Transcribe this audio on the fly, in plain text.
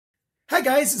Hi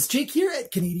guys, it's Jake here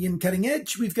at Canadian Cutting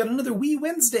Edge. We've got another Wee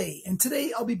Wednesday, and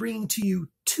today I'll be bringing to you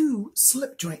two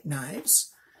slip joint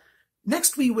knives.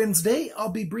 Next Wee Wednesday,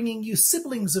 I'll be bringing you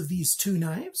siblings of these two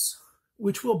knives,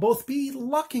 which will both be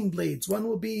locking blades. One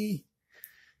will be,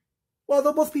 well,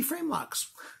 they'll both be frame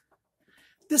locks.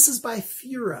 This is by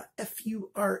FURA,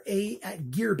 F-U-R-A, at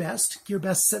GearBest.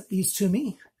 GearBest sent these to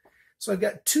me. So I've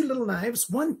got two little knives,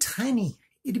 one tiny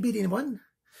itty-bitty one,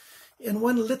 and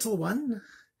one little one.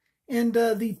 And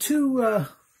the two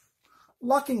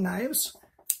locking knives,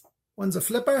 one's a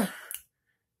flipper,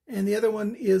 and the other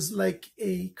one is like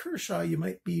a Kershaw you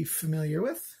might be familiar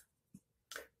with.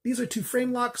 These are two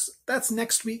frame locks. That's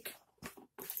next week.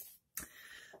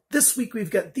 This week we've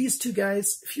got these two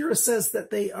guys. FURA says that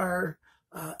they are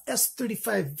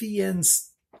S35VN,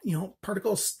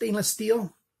 particle stainless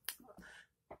steel.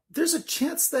 There's a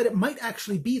chance that it might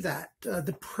actually be that.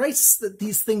 The price that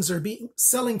these things are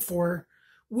selling for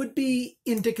would be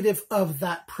indicative of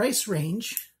that price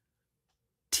range.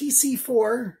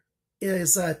 TC4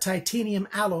 is a titanium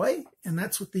alloy, and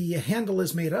that's what the handle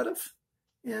is made out of.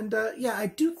 And yeah, I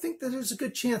do think that there's a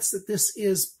good chance that this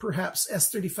is perhaps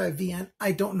S35VN.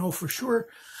 I don't know for sure.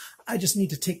 I just need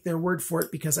to take their word for it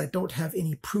because I don't have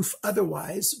any proof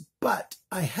otherwise. But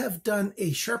I have done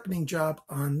a sharpening job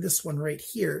on this one right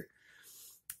here.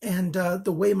 And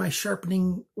the way my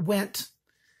sharpening went,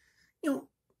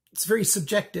 it's very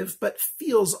subjective, but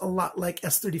feels a lot like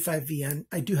S35VN.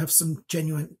 I do have some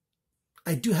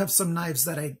knives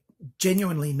that I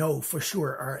genuinely know for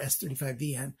sure are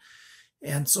S35VN.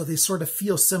 And so they sort of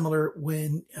feel similar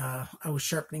when I was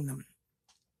sharpening them.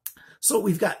 So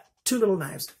we've got two little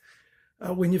knives.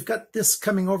 When you've got this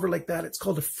coming over like that, it's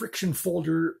called a friction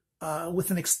folder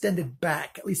with an extended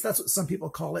back. At least that's what some people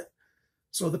call it.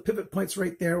 So the pivot point's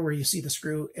right there where you see the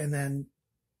screw, and then,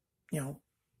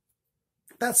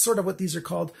 that's sort of what these are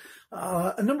called.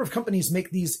 A number of companies make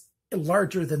these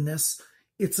larger than this.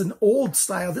 It's an old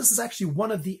style. This is actually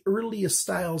one of the earliest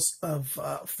styles of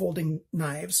folding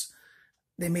knives.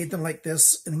 They made them like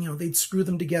this, and they'd screw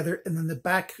them together, and then the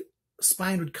back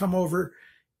spine would come over.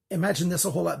 Imagine this a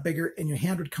whole lot bigger, and your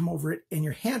hand would come over it, and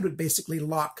your hand would basically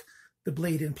lock the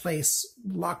blade in place,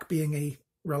 lock being a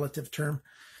relative term.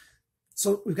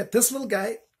 So we've got this little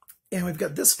guy, and we've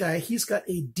got this guy. He's got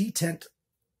a detent.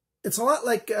 It's a lot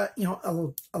like, a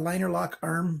liner lock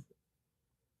arm,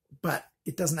 but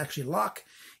it doesn't actually lock.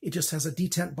 It just has a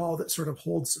detent ball that sort of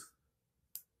holds.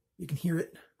 You can hear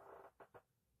it.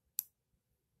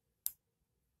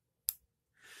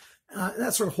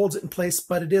 That sort of holds it in place,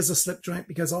 but it is a slip joint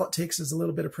because all it takes is a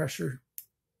little bit of pressure,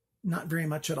 not very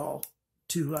much at all,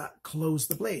 to close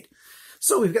the blade.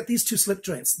 So we've got these two slip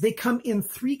joints. They come in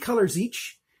 3 colors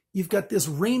each. You've got this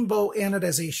rainbow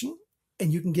anodization,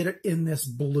 and you can get it in this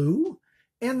blue,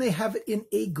 and they have it in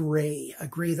a gray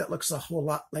that looks a whole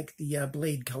lot like the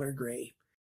blade color gray.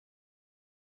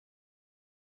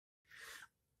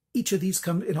 Each of these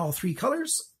come in all 3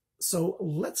 colors. So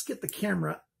let's get the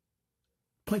camera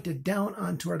pointed down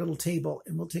onto our little table,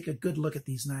 and we'll take a good look at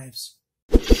these knives.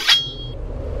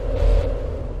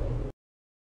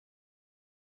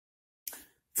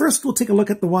 First, we'll take a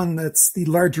look at the one that's the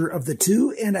larger of the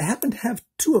two, and I happen to have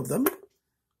 2 of them.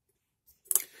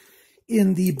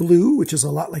 In the blue, which is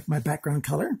a lot like my background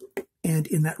color, and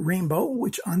in that rainbow,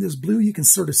 which on this blue, you can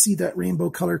sort of see that rainbow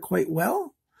color quite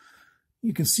well.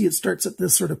 You can see it starts at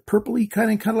this sort of purpley kind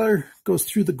of color, goes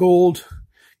through the gold,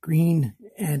 green,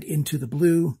 and into the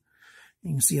blue.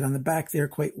 You can see it on the back there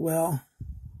quite well.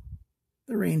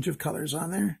 The range of colors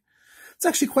on there. It's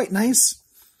actually quite nice.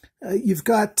 You've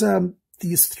got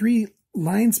these 3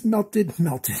 lines melted.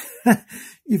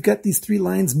 You've got these 3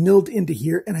 lines milled into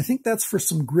here, and I think that's for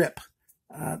some grip.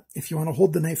 If you want to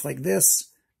hold the knife like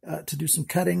this to do some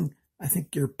cutting, I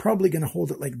think you're probably going to hold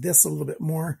it like this a little bit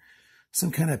more.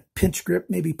 Some kind of pinch grip.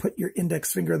 Maybe put your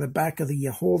index finger on the back of the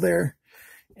hole there,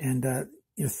 and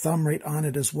your thumb right on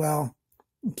it as well.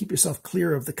 And keep yourself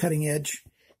clear of the cutting edge,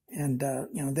 and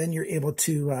then you're able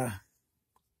to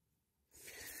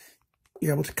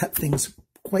cut things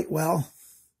quite well.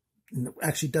 And it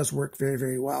actually does work very,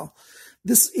 very well.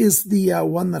 This is the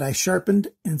one that I sharpened,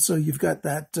 and so you've got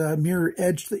that mirror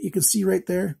edge that you can see right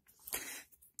there.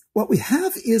 What we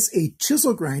have is a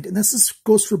chisel grind, and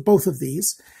goes for both of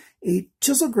these. A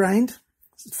chisel grind,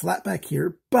 flat back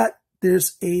here, but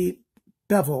there's a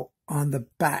bevel on the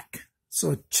back.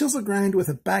 So a chisel grind with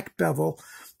a back bevel.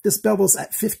 This bevel's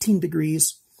at 15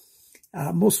 degrees.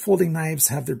 Most folding knives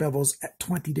have their bevels at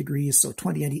 20 degrees, so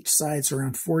 20 on each side, so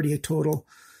around 40 total.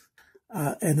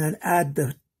 And then add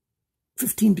the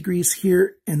 15 degrees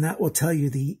here, and that will tell you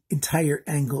the entire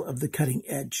angle of the cutting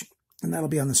edge, and that'll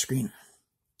be on the screen.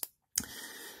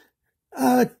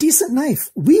 Decent knife.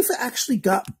 We've actually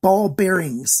got ball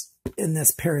bearings in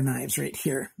this pair of knives right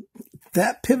here.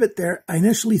 That pivot there, I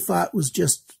initially thought was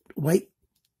just white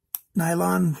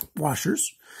nylon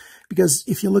washers, because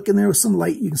if you look in there with some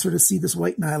light, you can sort of see this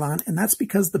white nylon, and that's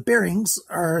because the bearings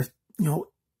are, you know,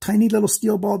 tiny little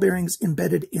steel ball bearings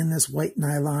embedded in this white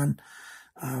nylon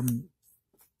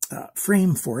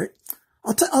frame for it.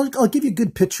 I'll give you a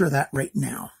good picture of that right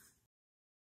now.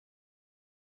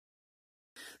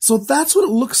 So that's what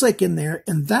it looks like in there,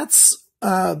 and that's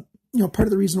you know, part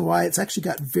of the reason why it's actually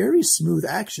got very smooth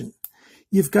action.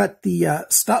 You've got the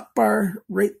stop bar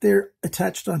right there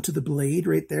attached onto the blade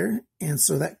right there, and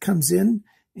so that comes in,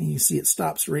 and you see it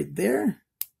stops right there.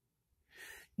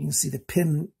 You can see the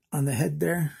pin on the head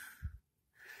there.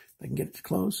 If I can get it to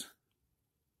close.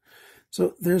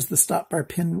 So there's the stop bar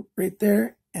pin right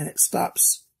there, and it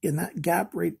stops in that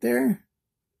gap right there.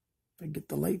 If I get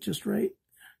the light just right.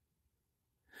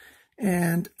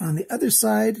 And on the other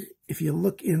side, if you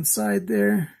look inside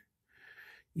there,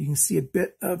 you can see a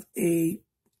bit of a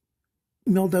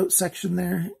milled out section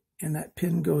there, and that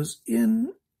pin goes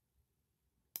in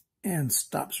and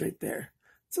stops right there.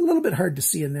 It's a little bit hard to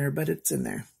see in there, but it's in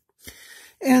there.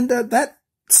 And that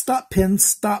stop pin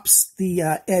stops the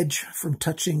edge from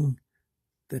touching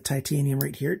the titanium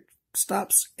right here. It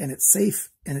stops, and it's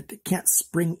safe, and it can't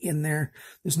spring in there.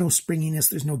 There's no springiness,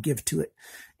 there's no give to it.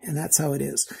 And that's how it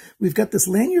is. We've got this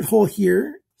lanyard hole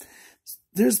here.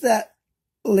 There's that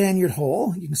lanyard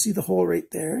hole. You can see the hole right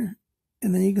there.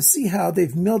 And then you can see how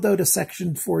they've milled out a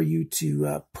section for you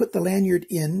to put the lanyard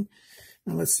in.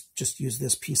 Now let's just use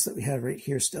this piece that we have right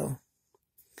here still.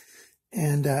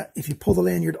 And if you pull the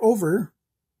lanyard over,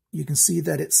 you can see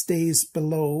that it stays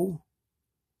below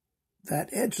that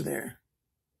edge there.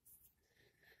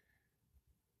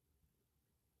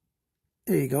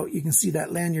 There you go. You can see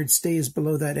that lanyard stays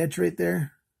below that edge right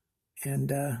there,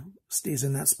 and stays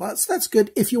in that spot. So that's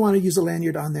good if you want to use a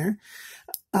lanyard on there.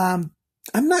 I'm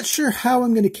not sure how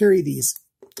I'm going to carry these,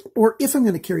 or if I'm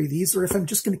going to carry these, or if I'm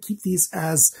just going to keep these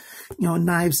as, you know,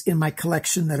 knives in my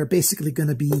collection that are basically going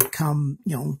to become,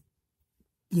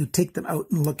 you take them out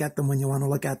and look at them when you want to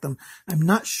look at them. I'm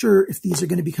not sure if these are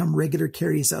going to become regular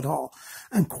carries at all.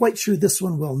 I'm quite sure this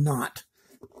one will not.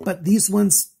 But these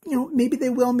ones, you know, maybe they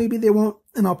will, maybe they won't,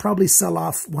 and I'll probably sell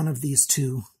off one of these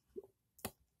two.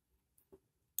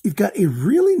 You've got a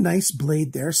really nice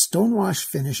blade there, stonewash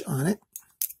finish on it,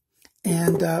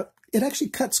 and it actually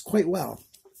cuts quite well.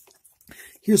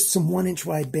 Here's some 1-inch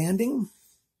wide banding,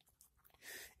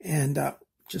 and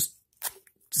just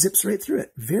zips right through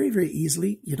it very, very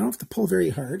easily. You don't have to pull very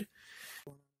hard.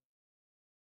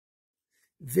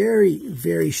 Very,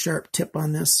 very sharp tip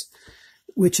on this,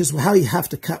 which is how you have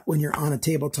to cut when you're on a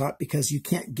tabletop, because you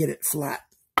can't get it flat.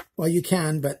 Well, you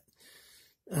can, but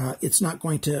it's not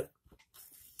going to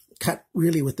cut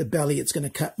really with the belly. It's going to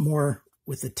cut more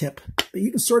with the tip, but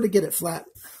you can sort of get it flat.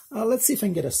 Let's see if I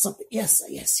can get something. Yes,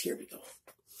 here we go.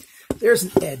 There's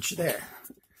an edge there.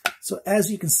 So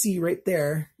as you can see right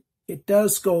there, it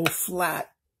does go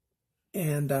flat,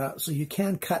 and so you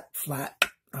can cut flat.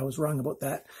 I was wrong about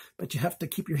that, but you have to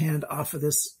keep your hand off of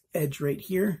this edge right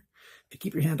here. If you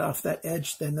keep your hand off that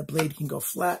edge, then the blade can go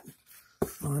flat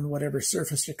on whatever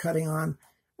surface you're cutting on.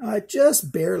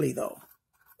 Just barely, though.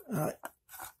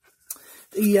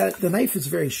 The knife is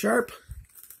very sharp.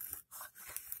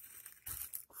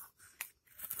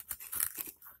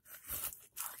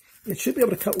 It should be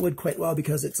able to cut wood quite well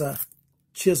because it's a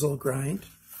chisel grind.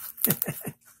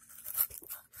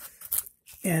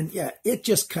 And yeah, it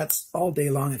just cuts all day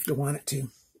long if you want it to.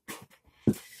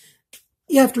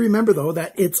 You have to remember, though,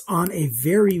 that it's on a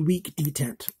very weak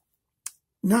detent.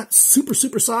 Not super,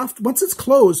 super soft. Once it's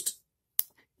closed,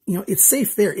 you know, it's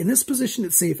safe there. In this position,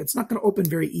 it's safe. It's not going to open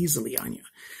very easily on you.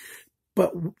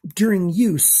 But during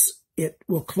use, it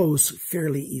will close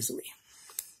fairly easily.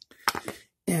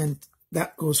 And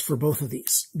that goes for both of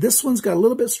these. This one's got a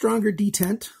little bit stronger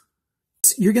detent.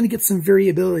 You're going to get some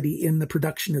variability in the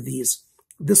production of these.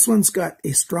 This one's got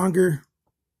a stronger,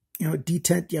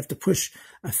 detent. You have to push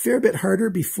a fair bit harder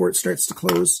before it starts to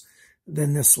close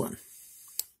than this one.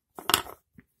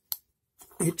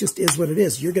 It just is what it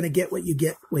is. You're going to get what you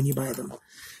get when you buy them.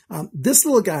 This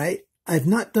little guy, I've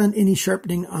not done any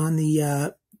sharpening on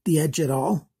the edge at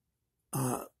all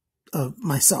of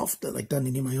myself, like done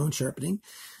any of my own sharpening,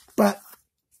 but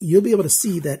you'll be able to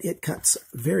see that it cuts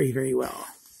very, very well.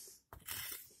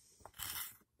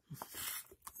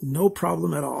 No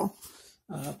problem at all.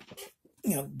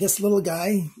 This little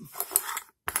guy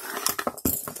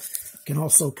can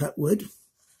also cut wood.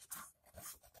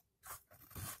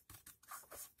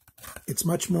 It's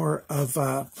much more of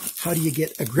how do you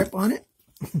get a grip on it.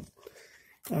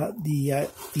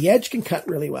 The edge can cut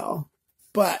really well,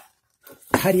 but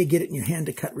how do you get it in your hand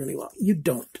to cut really well? You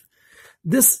don't.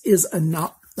 This is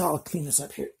I'll clean this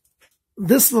up here.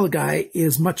 This little guy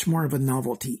is much more of a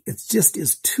novelty. It just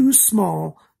is too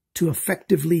small to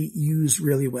effectively use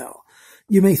really well.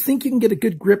 You may think you can get a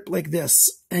good grip like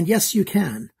this, and yes, you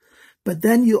can, but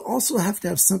then you also have to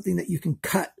have something that you can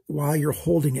cut while you're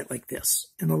holding it like this.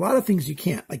 And a lot of things you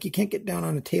can't. Like you can't get down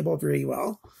on a table very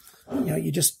well.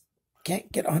 You just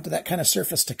can't get onto that kind of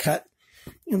surface to cut.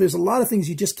 There's a lot of things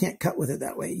you just can't cut with it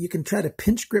that way. You can try to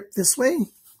pinch grip this way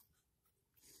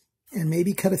and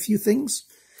maybe cut a few things.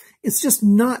 It's just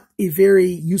not a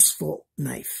very useful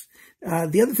knife.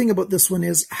 The other thing about this one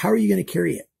is, how are you going to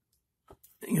carry it?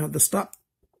 The stop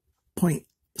point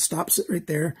stops it right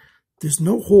there. There's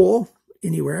no hole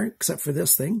anywhere except for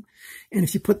this thing. And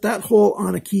if you put that hole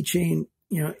on a keychain,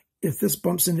 if this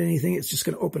bumps into anything, it's just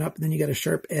going to open up, and then you got a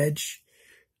sharp edge.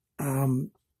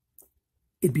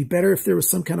 It'd be better if there was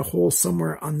some kind of hole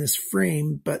somewhere on this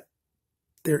frame, but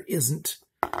there isn't.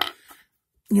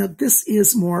 This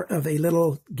is more of a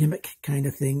little gimmick kind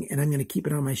of thing, and I'm going to keep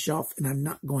it on my shelf, and I'm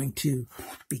not going to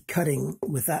be cutting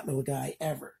with that little guy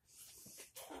ever.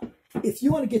 If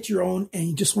you want to get your own and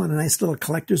you just want a nice little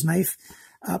collector's knife,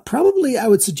 probably I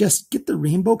would suggest get the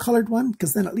rainbow colored one,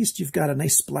 because then at least you've got a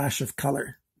nice splash of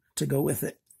color to go with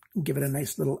it and give it a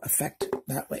nice little effect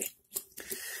that way.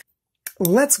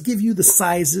 Let's give you the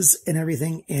sizes and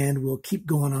everything, and we'll keep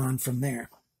going on from there.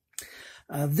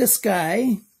 This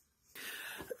guy,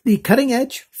 the cutting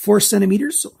edge, 4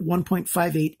 centimeters,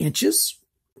 1.58 inches.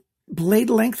 Blade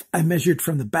length, I measured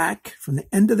from the back, from the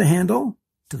end of the handle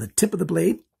to the tip of the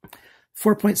blade,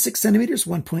 4.6 centimeters,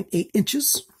 1.8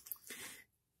 inches.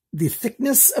 The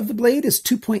thickness of the blade is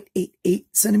 2.88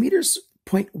 centimeters,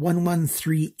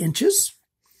 0.113 inches.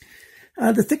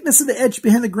 The thickness of the edge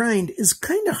behind the grind is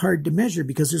kind of hard to measure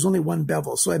because there's only one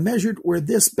bevel. So I measured where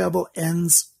this bevel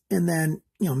ends and then,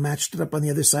 matched it up on the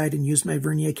other side and used my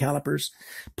vernier calipers.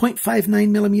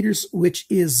 0.59 millimeters, which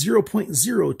is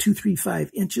 0.0235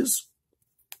 inches.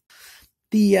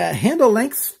 The handle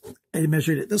length, I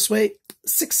measured it this way,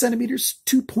 6 centimeters,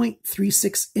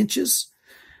 2.36 inches.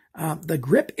 The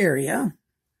grip area,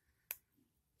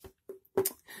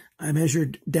 I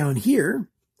measured down here,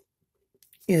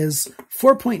 is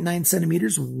 4.9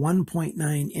 centimeters,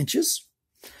 1.9 inches.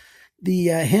 The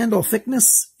handle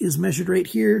thickness is measured right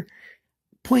here,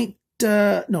 6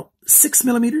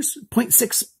 millimeters,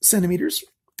 0.6 centimeters.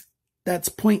 That's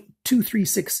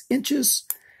 0.236 inches.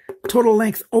 Total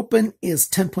length open is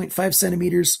 10.5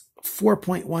 centimeters,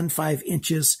 4.15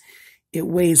 inches. It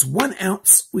weighs 1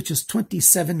 ounce, which is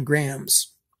 27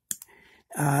 grams.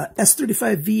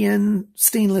 S35VN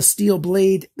stainless steel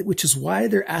blade, which is why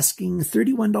they're asking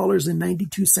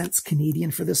 $31.92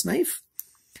 Canadian for this knife,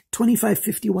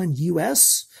 $25.51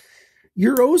 US,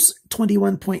 euros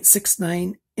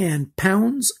 21.69, and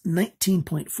pounds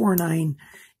 19.49,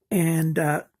 and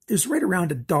there's right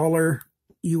around $1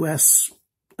 US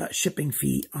shipping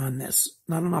fee on this.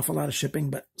 Not an awful lot of shipping,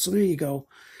 but so there you go.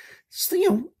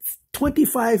 So,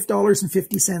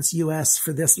 $25.50 US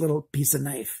for this little piece of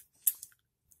knife.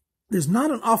 There's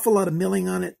not an awful lot of milling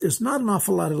on it. There's not an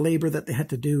awful lot of labor that they had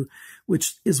to do,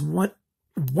 which is one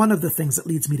of the things that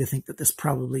leads me to think that this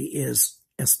probably is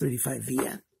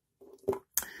S35VN.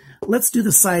 Let's do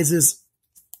the sizes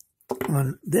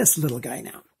on this little guy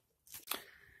now.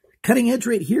 Cutting edge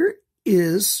right here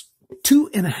is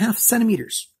 2.5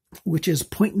 centimeters, which is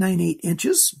 0.98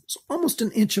 inches. So almost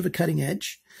an inch of a cutting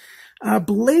edge.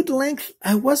 Blade length,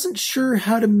 I wasn't sure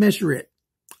how to measure it.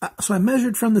 So I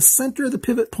measured from the center of the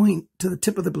pivot point to the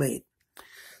tip of the blade.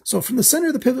 So from the center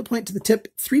of the pivot point to the tip,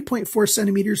 3.4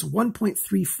 centimeters,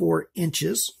 1.34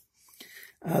 inches.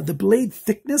 The blade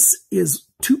thickness is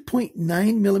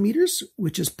 2.9 millimeters,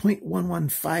 which is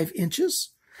 0.115 inches.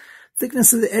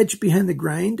 Thickness of the edge behind the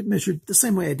grind, measured the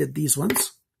same way I did these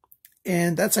ones.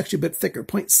 And that's actually a bit thicker,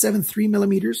 0.73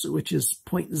 millimeters, which is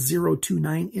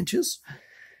 0.029 inches.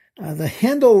 The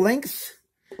handle length,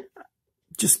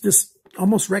 just this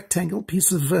almost rectangle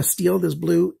piece of steel, this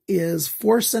blue, is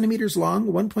 4 centimeters long,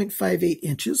 1.58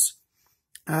 inches.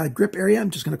 Grip area,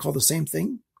 I'm just going to call the same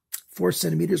thing, 4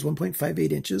 centimeters,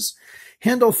 1.58 inches.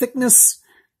 Handle thickness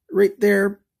right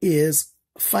there is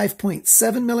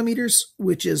 5.7 millimeters,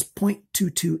 which is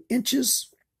 0.22 inches.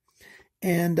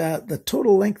 And the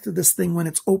total length of this thing when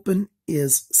it's open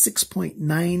is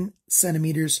 6.9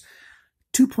 centimeters,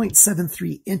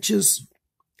 2.73 inches.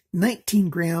 19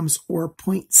 grams or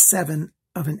 0.7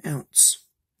 of an ounce.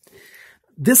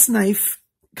 This knife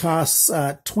costs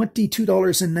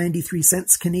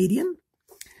 $22.93 Canadian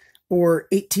or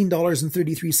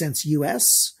 $18.33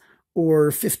 US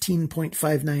or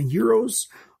 15.59 euros,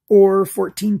 or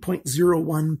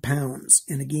 14.01 pounds.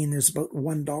 And again, there's about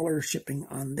 $1 shipping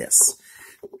on this.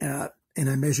 And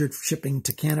I measured shipping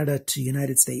to Canada, to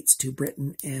United States, to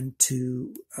Britain, and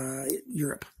to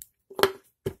Europe.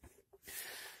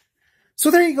 So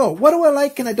there you go. What do I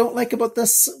like and I don't like about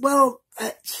this? Well,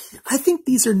 I think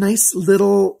these are nice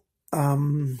little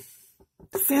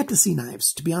fantasy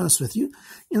knives, to be honest with you.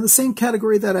 In the same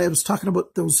category that I was talking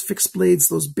about, those fixed blades,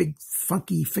 those big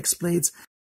funky fixed blades.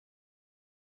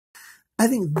 I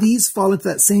think these fall into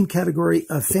that same category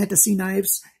of fantasy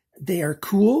knives. They are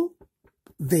cool.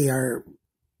 They're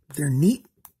neat.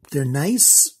 They're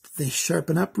nice. They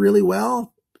sharpen up really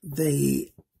well.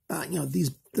 They,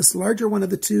 this larger one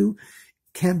of the two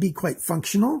can be quite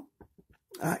functional.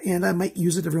 And I might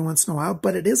use it every once in a while,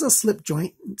 but it is a slip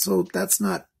joint. So that's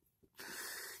not,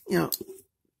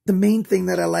 the main thing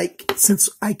that I like. Since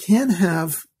I can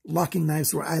have locking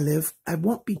knives where I live, I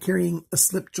won't be carrying a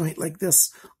slip joint like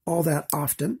this all that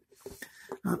often.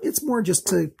 It's more just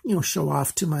to, show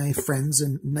off to my friends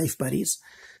and knife buddies.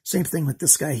 Same thing with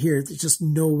this guy here. There's just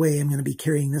no way I'm going to be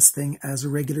carrying this thing as a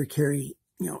regular carry.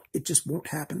 It just won't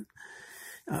happen.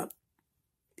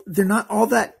 They're not all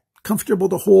that comfortable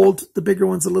to hold. The bigger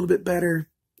one's a little bit better.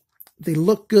 They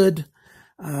look good.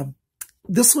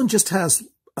 This one just has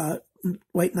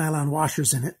white nylon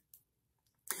washers in it.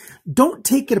 Don't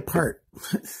take it apart,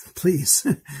 please.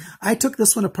 I took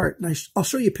this one apart, and I'll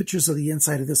show you pictures of the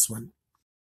inside of this one.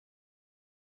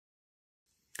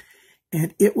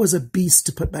 And it was a beast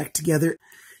to put back together.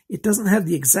 It doesn't have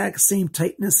the exact same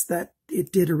tightness that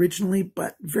it did originally,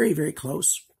 but very, very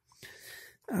close.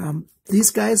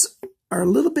 These guys are a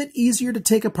little bit easier to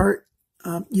take apart.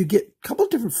 You get a couple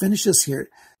of different finishes here.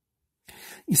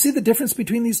 You see the difference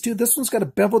between these two? This one's got a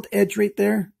beveled edge right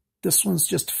there. This one's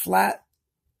just flat.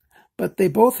 But they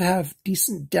both have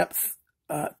decent depth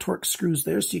Torx screws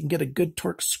there, so you can get a good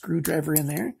Torx screwdriver in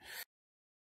there.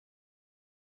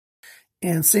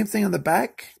 And same thing on the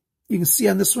back. You can see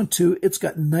on this one too, it's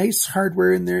got nice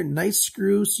hardware in there, nice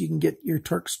screws, so you can get your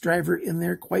Torx driver in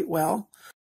there quite well.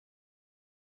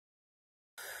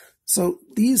 So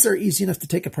these are easy enough to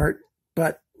take apart,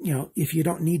 but if you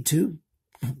don't need to,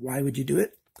 why would you do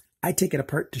it? I take it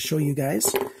apart to show you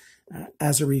guys.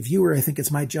 As a reviewer, I think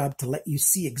it's my job to let you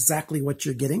see exactly what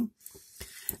you're getting.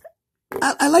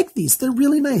 I like these. They're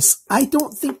really nice. I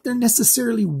don't think they're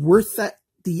necessarily worth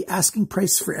the asking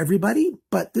price for everybody,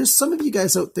 but there's some of you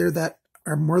guys out there that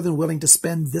are more than willing to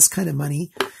spend this kind of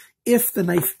money if the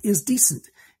knife is decent.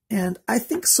 And I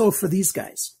think so for these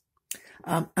guys.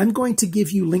 I'm going to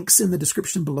give you links in the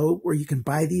description below where you can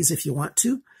buy these if you want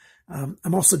to.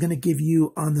 I'm also going to give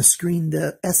you on the screen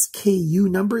the SKU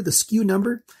number, the SKU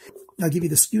number. I'll give you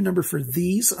the SKU number for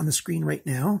these on the screen right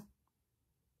now.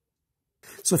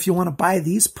 So if you want to buy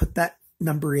these, put that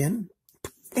number in.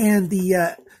 And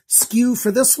the SKU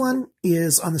for this one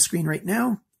is on the screen right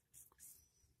now.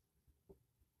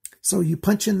 So you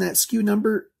punch in that SKU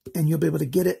number and you'll be able to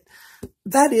get it.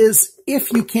 That is,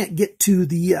 if you can't get to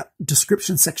the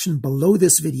description section below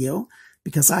this video,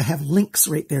 because I have links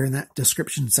right there in that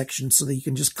description section so that you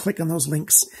can just click on those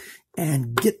links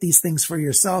and get these things for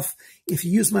yourself. If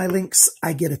you use my links,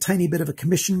 I get a tiny bit of a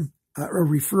commission or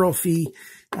referral fee.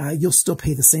 You'll still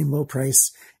pay the same low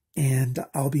price, and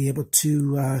I'll be able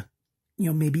to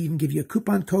maybe even give you a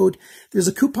coupon code. There's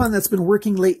a coupon that's been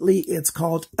working lately. It's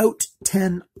called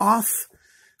OUT10OFF.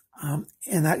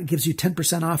 And that gives you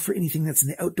 10% off for anything that's in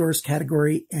the outdoors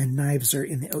category, and knives are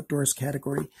in the outdoors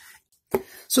category.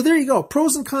 So there you go.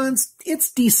 Pros and cons.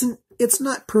 It's decent. It's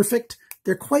not perfect.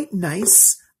 They're quite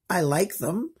nice. I like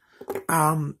them.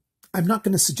 I'm not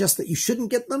going to suggest that you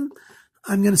shouldn't get them.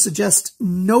 I'm going to suggest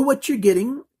know what you're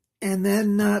getting and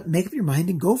then make up your mind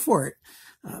and go for it.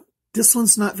 This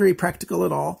one's not very practical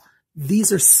at all.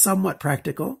 These are somewhat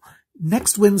practical.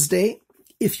 Next Wednesday,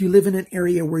 if you live in an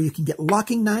area where you can get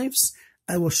locking knives,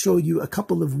 I will show you a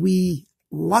couple of Wee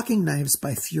locking knives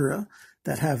by FURA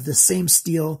that have the same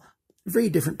steel, very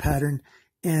different pattern.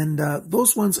 And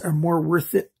those ones are more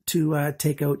worth it to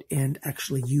take out and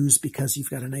actually use because you've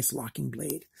got a nice locking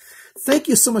blade. Thank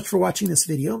you so much for watching this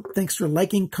video. Thanks for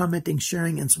liking, commenting,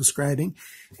 sharing, and subscribing.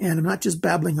 And I'm not just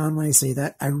babbling on when I say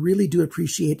that. I really do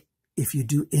appreciate if you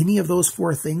do any of those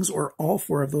 4 things or all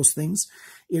 4 of those things.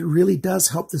 It really does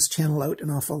help this channel out an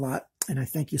awful lot, and I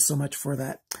thank you so much for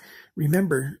that.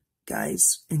 Remember,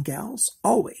 guys and gals,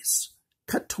 always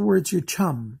cut towards your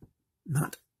chum,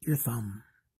 not your thumb.